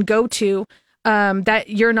we can go to, that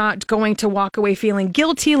you're not going to walk away feeling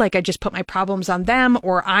guilty, like I just put my problems on them,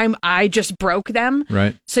 or I just broke them.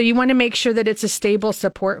 Right. So you want to make sure that it's a stable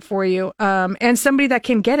support for you, and somebody that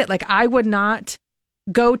can get it. Like, I would not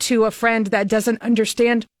go to a friend that doesn't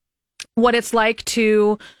understand what it's like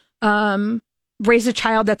to raise a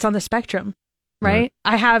child that's on the spectrum. Right.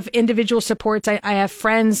 I have individual supports. I have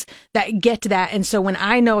friends that get that. And so when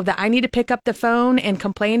I know that I need to pick up the phone and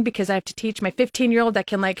complain because I have to teach my 15-year-old that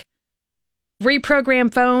can like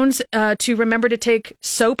reprogram phones to remember to take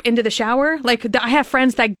soap into the shower. Like, I have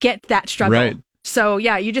friends that get that struggle. Right. So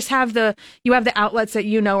yeah, you just have the outlets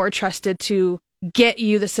that are trusted to get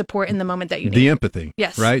you the support in the moment that you need. The empathy.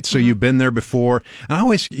 Yes. Right? So you've been there before. And I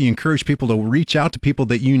always encourage people to reach out to people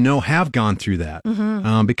that have gone through that.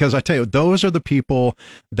 Because I tell you, those are the people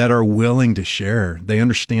that are willing to share. They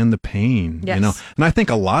understand the pain. Yes. And I think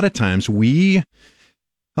a lot of times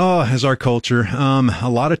as our culture, a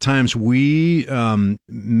lot of times we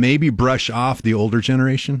maybe brush off the older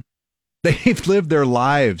generation. They've lived their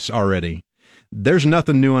lives already. There's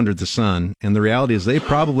nothing new under the sun. And the reality is they've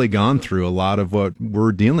probably gone through a lot of what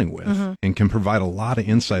we're dealing with and can provide a lot of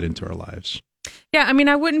insight into our lives. Yeah, I mean,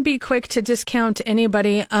 I wouldn't be quick to discount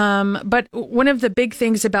anybody. But one of the big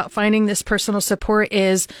things about finding this personal support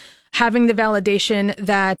is having the validation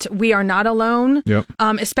that we are not alone,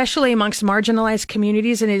 especially amongst marginalized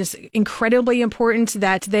communities. And it is incredibly important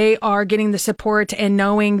that they are getting the support and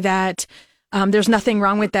knowing that there's nothing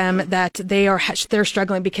wrong with them, that they're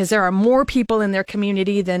struggling, because there are more people in their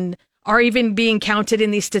community than are even being counted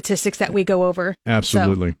in these statistics that we go over.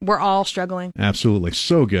 Absolutely. So we're all struggling. Absolutely.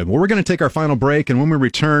 So good. Well, we're going to take our final break, and when we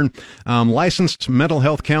return, licensed mental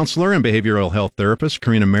health counselor and behavioral health therapist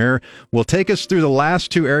Karina Mayer will take us through the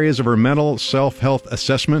last two areas of her mental self-health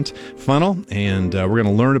assessment funnel, and we're going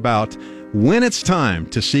to learn about when it's time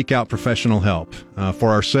to seek out professional help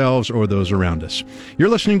for ourselves or those around us. You're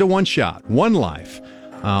listening to One Shot, One Life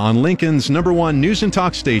on Lincoln's #1 news and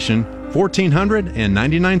talk station,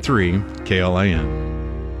 1499.3 KLIN.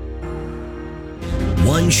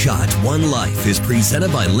 One Shot, One Life is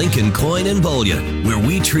presented by Lincoln Coin and Bullion, where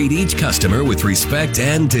we treat each customer with respect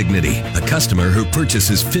and dignity. A customer who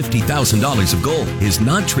purchases $50,000 of gold is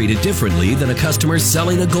not treated differently than a customer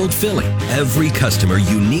selling a gold filling. Every customer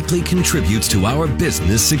uniquely contributes to our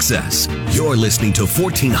business success. You're listening to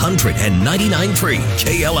 1499.3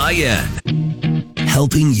 KLIN.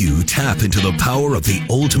 Helping you tap into the power of the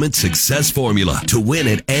ultimate success formula to win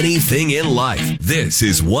at anything in life. This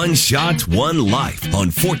is One Shot, One Life on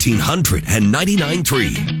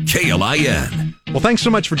 1499.3 KLIN. Well, thanks so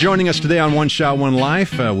much for joining us today on One Shot, One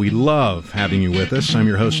Life. We love having you with us. I'm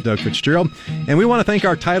your host, Doug Fitzgerald, and we want to thank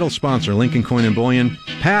our title sponsor, Lincoln Coin and Bullion.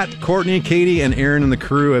 Pat, Courtney, Katie, and Aaron and the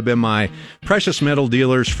crew have been my precious metal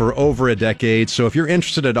dealers for over a decade. So if you're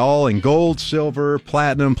interested at all in gold, silver,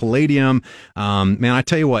 platinum, palladium, man, I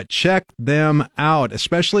tell you what, check them out.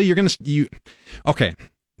 Especially, okay.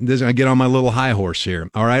 I get on my little high horse here.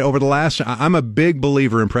 All right. I'm a big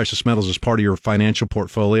believer in precious metals as part of your financial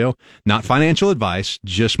portfolio. Not financial advice,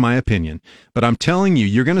 just my opinion. But I'm telling you,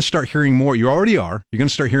 you're going to start hearing more. You already are. You're going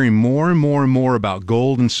to start hearing more and more and more about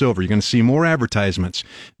gold and silver. You're going to see more advertisements.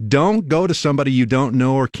 Don't go to somebody you don't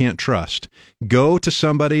know or can't trust. Go to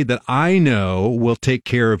somebody that I know will take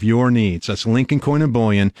care of your needs. That's Lincoln Coin and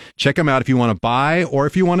Bullion. Check them out if you want to buy or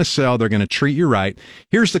if you want to sell. They're going to treat you right.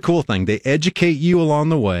 Here's the cool thing. They educate you along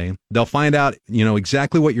the way. They'll find out,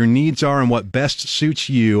 exactly what your needs are and what best suits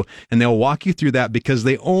you, and they'll walk you through that because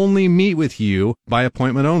they only meet with you by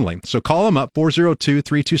appointment only. So call them up,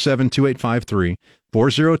 402-327-2853,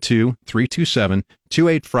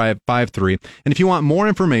 402-327-2853. And if you want more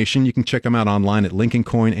information, you can check them out online at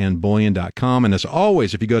lincolncoinandbullion.com. And as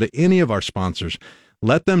always, if you go to any of our sponsors,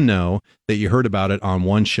 let them know that you heard about it on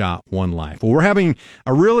One Shot, One Life. Well, we're having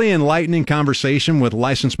a really enlightening conversation with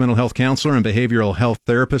licensed mental health counselor and behavioral health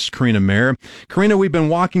therapist Karina Mayer. Karina, we've been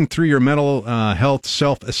walking through your mental health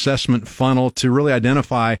self-assessment funnel to really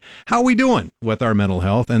identify how we doing with our mental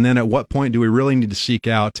health, and then at what point do we really need to seek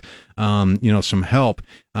out some help.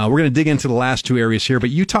 We're going to dig into the last two areas here, but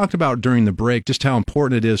you talked about during the break just how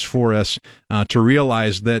important it is for us to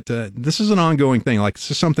realize that this is an ongoing thing. Like,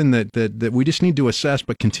 this is something that we just need to assess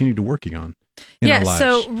but continue to working on in our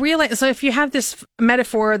lives. So if you have this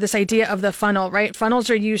metaphor, this idea of the funnel, right? Funnels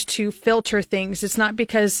are used to filter things. It's not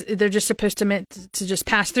because they're just supposed to just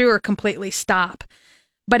pass through or completely stop.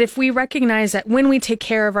 But if we recognize that when we take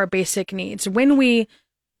care of our basic needs, when we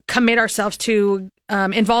commit ourselves to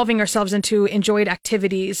involving ourselves into enjoyed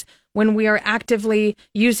activities, when we are actively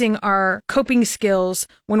using our coping skills,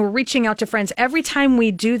 when we're reaching out to friends, every time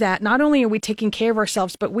we do that, not only are we taking care of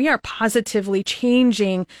ourselves, but we are positively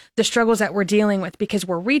changing the struggles that we're dealing with because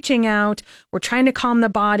we're reaching out, we're trying to calm the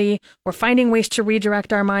body, we're finding ways to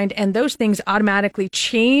redirect our mind, and those things automatically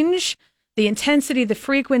change the intensity, the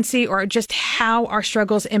frequency, or just how our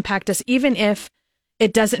struggles impact us, even if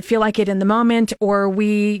it doesn't feel like it in the moment, or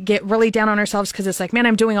we get really down on ourselves because it's like, man,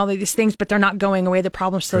 I'm doing all of these things, but they're not going away. The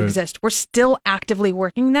problems still exist. We're still actively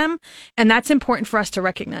working them. And that's important for us to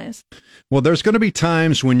recognize. Well, there's going to be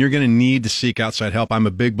times when you're going to need to seek outside help. I'm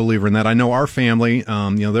a big believer in that. I know our family,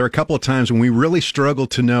 there are a couple of times when we really struggled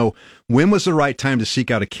to know when was the right time to seek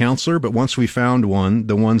out a counselor. But once we found one,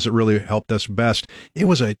 the ones that really helped us best,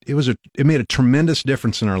 it made a tremendous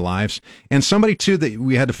difference in our lives. And somebody too, that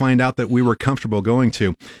we had to find out that we were comfortable going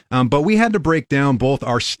to. But we had to break down both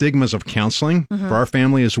our stigmas of counseling for our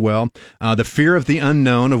family as well, the fear of the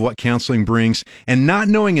unknown of what counseling brings, and not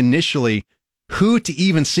knowing initially who to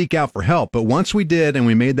even seek out for help. But once we did and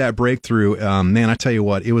we made that breakthrough, man, I tell you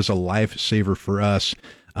what, it was a lifesaver for us.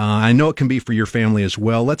 I know it can be for your family as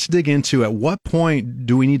well. Let's dig into at what point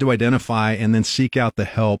do we need to identify and then seek out the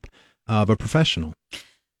help of a professional?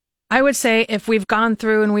 I would say if we've gone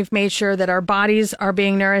through and we've made sure that our bodies are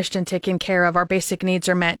being nourished and taken care of, our basic needs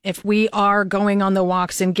are met, if we are going on the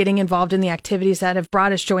walks and getting involved in the activities that have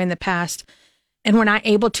brought us joy in the past, and we're not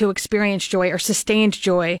able to experience joy or sustained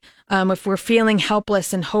joy, if we're feeling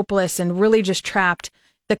helpless and hopeless and really just trapped,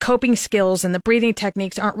 the coping skills and the breathing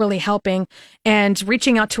techniques aren't really helping, and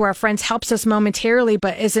reaching out to our friends helps us momentarily,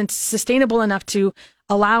 but isn't sustainable enough to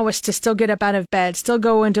allow us to still get up out of bed, still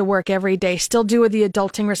go into work every day, still do the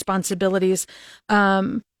adulting responsibilities.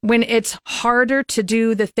 When it's harder to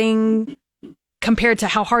do the thing compared to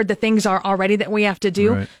how hard the things are already that we have to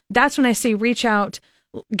do, that's when I say reach out,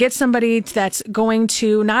 get somebody that's going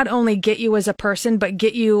to not only get you as a person, but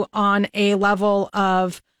get you on a level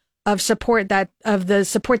of support the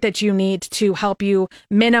support that you need to help you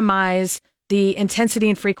minimize the intensity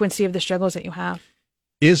and frequency of the struggles that you have.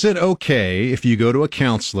 Is it okay if you go to a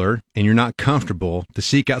counselor and you're not comfortable to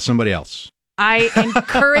seek out somebody else? I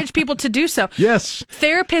encourage people to do so. Yes.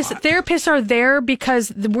 Therapists are there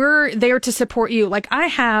because we're there to support you. Like, I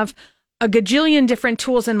have a gajillion different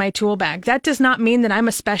tools in my tool bag. That does not mean that I'm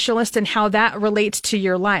a specialist in how that relates to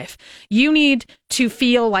your life. You need to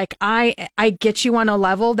feel like I get you on a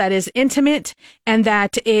level that is intimate and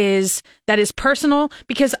that is personal,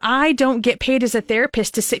 because I don't get paid as a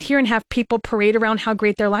therapist to sit here and have people parade around how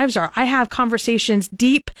great their lives are. I have conversations,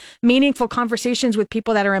 deep, meaningful conversations with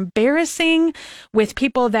people that are embarrassing, with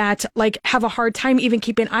people that like have a hard time even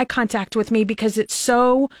keeping eye contact with me because it's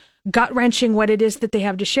so gut-wrenching what it is that they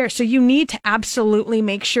have to share. So you need to absolutely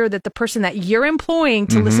make sure that the person that you're employing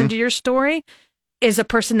to listen to your story is a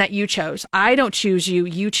person that you chose. I don't choose you,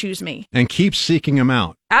 you choose me. And keep seeking them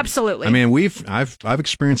out. Absolutely. I mean, I've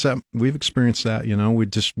experienced that. We've experienced that, we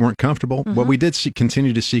just weren't comfortable, but we did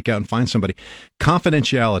continue to seek out and find somebody.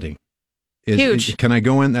 Confidentiality is huge. Can I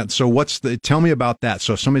go in that? So tell me about that.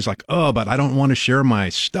 So if somebody's like, oh, but I don't want to share my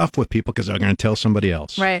stuff with people because I'm going to tell somebody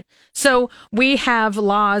else. Right. So we have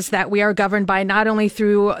laws that we are governed by, not only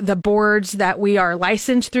through the boards that we are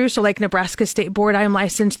licensed through. So like Nebraska State Board, I am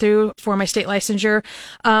licensed through for my state licensure.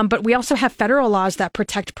 But we also have federal laws that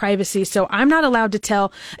protect privacy. So I'm not allowed to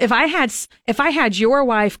tell if I had your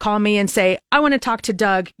wife call me and say, I want to talk to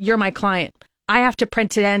Doug, you're my client. I have to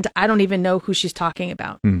pretend I don't even know who she's talking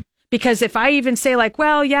about. Because if I even say like,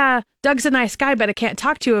 well, yeah, Doug's a nice guy, but I can't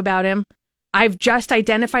talk to you about him, I've just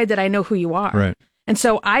identified that I know who you are. Right. And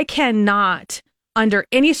so I cannot, under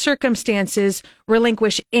any circumstances,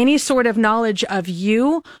 relinquish any sort of knowledge of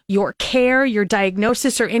you, your care, your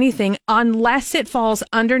diagnosis, or anything, unless it falls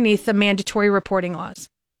underneath the mandatory reporting laws.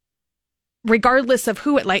 Regardless of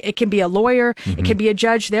who it can be a lawyer, it can be a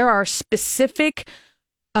judge. There are specific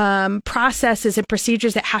processes and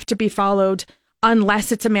procedures that have to be followed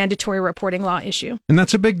unless it's a mandatory reporting law issue. And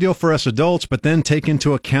that's a big deal for us adults, but then take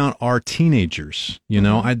into account our teenagers.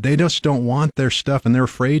 They just don't want their stuff, and they're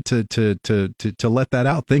afraid to let that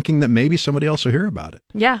out, thinking that maybe somebody else will hear about it.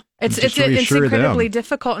 Yeah, it's incredibly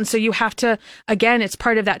difficult. And so you have to, again, it's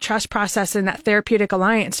part of that trust process and that therapeutic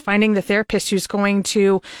alliance, finding the therapist who's going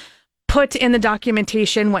to put in the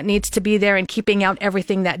documentation what needs to be there and keeping out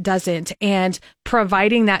everything that doesn't, and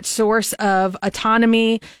providing that source of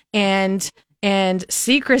autonomy and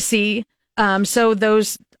secrecy, so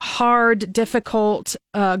those hard, difficult,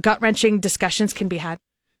 gut-wrenching discussions can be had.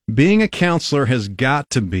 Being a counselor has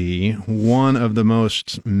got to be one of the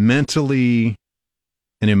most mentally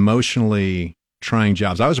and emotionally trying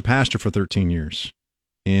jobs. I was a pastor for 13 years,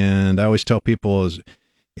 And I always tell people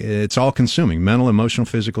it's all consuming, mental, emotional,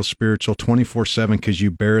 physical, spiritual, 24/7, because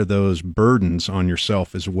you bear those burdens on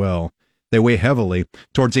yourself as well. They weigh heavily.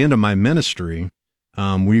 Towards the end of my ministry,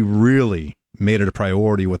 we really made it a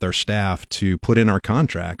priority with our staff to put in our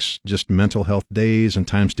contracts just mental health days and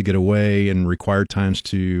times to get away and required times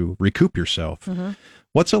to recoup yourself. Mm-hmm.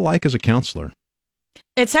 What's it like as a counselor?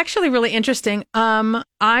 It's actually really interesting.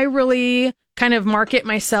 I really kind of market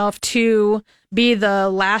myself to be the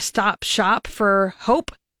last stop shop for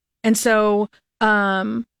hope. And so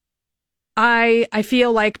I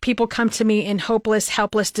feel like people come to me in hopeless,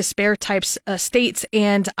 helpless, despair types states,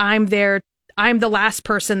 and I'm the last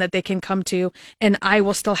person that they can come to, and I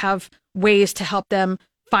will still have ways to help them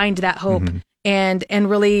find that hope mm-hmm. and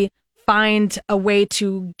really find a way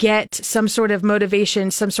to get some sort of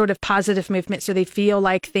motivation, some sort of positive movement, so they feel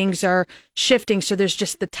like things are shifting. So there's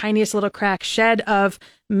just the tiniest little crack shed of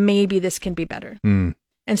maybe this can be better. Mm.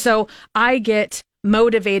 And so I get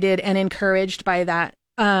motivated and encouraged by that.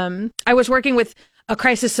 I was working with a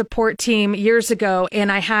crisis support team years ago,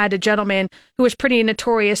 and I had a gentleman who was pretty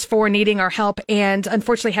notorious for needing our help and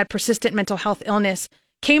unfortunately had persistent mental health illness,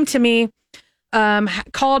 came to me,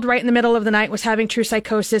 called right in the middle of the night, was having true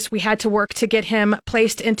psychosis. We had to work to get him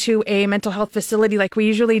placed into a mental health facility like we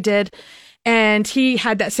usually did. And he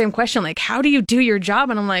had that same question, like, how do you do your job?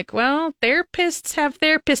 And I'm like, well, therapists have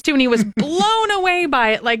therapists too. And he was blown away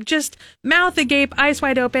by it, like just mouth agape, eyes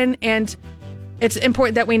wide open. And it's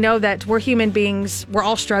important that we know that we're human beings. We're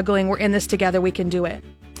all struggling. We're in this together. We can do it.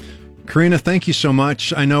 Karina, thank you so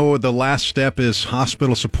much. I know the last step is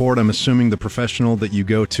hospital support. I'm assuming the professional that you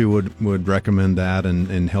go to would recommend that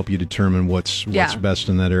and help you determine what's best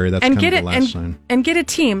in that area. That's kind of the last sign. And get a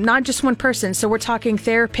team, not just one person. So we're talking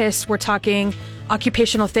therapists, we're talking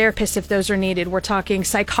occupational therapists if those are needed. We're talking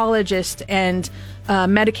psychologists and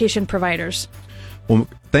medication providers. Well,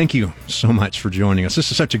 thank you so much for joining us.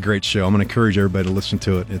 This is such a great show. I'm going to encourage everybody to listen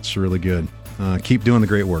to it. It's really good. Keep doing the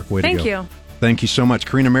great work. Way to go. Thank you. Thank you so much,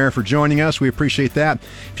 Karina Mayer, for joining us. We appreciate that.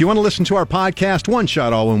 If you want to listen to our podcast, One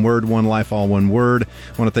Shot, all one word, One Life, all one word, I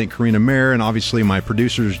want to thank Karina Mayer and obviously my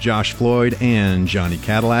producers, Josh Floyd and Johnny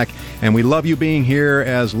Cadillac. And we love you being here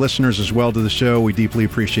as listeners as well to the show. We deeply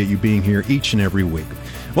appreciate you being here each and every week.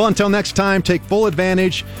 Well, until next time, take full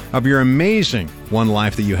advantage of your amazing one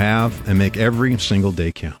life that you have and make every single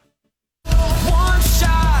day count.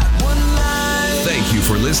 Thank you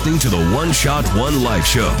for listening to the One Shot, One Life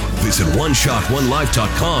show. Visit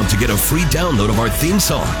OneShotOneLife.com to get a free download of our theme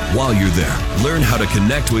song. While you're there, learn how to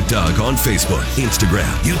connect with Doug on Facebook,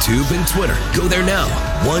 Instagram, YouTube, and Twitter. Go there now,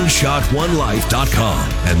 OneShotOneLife.com,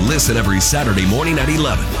 and listen every Saturday morning at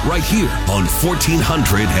 11, right here on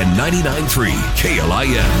 1499.3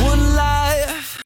 KLIN.